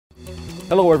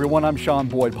Hello everyone, I'm Sean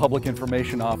Boyd, Public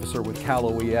Information Officer with Cal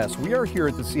OES. We are here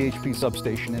at the CHP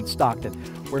substation in Stockton,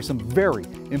 where some very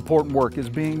important work is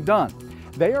being done.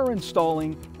 They are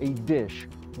installing a dish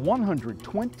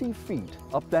 120 feet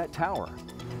up that tower.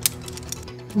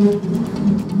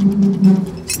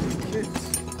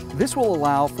 This will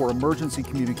allow for emergency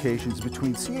communications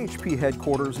between CHP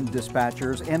headquarters and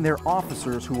dispatchers and their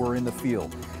officers who are in the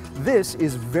field. This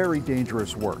is very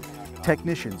dangerous work.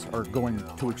 Technicians are going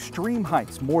to extreme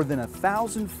heights, more than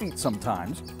 1,000 feet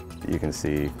sometimes. You can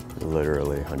see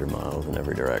literally 100 miles in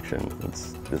every direction.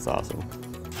 It's awesome.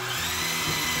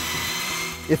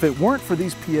 If it weren't for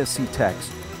these PSC techs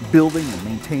building and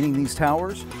maintaining these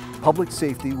towers, public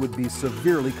safety would be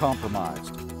severely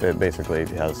compromised. It basically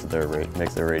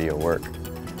makes their radio work,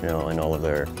 you know, and all of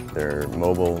their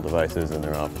mobile devices in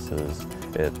their offices.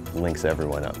 It links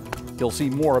everyone up. You'll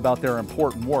see more about their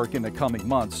important work in the coming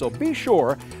months, so be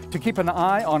sure to keep an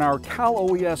eye on our Cal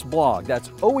OES blog. That's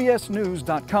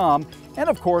oesnews.com, and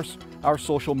of course, our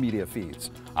social media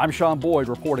feeds. I'm Sean Boyd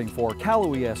reporting for Cal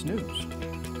OES News.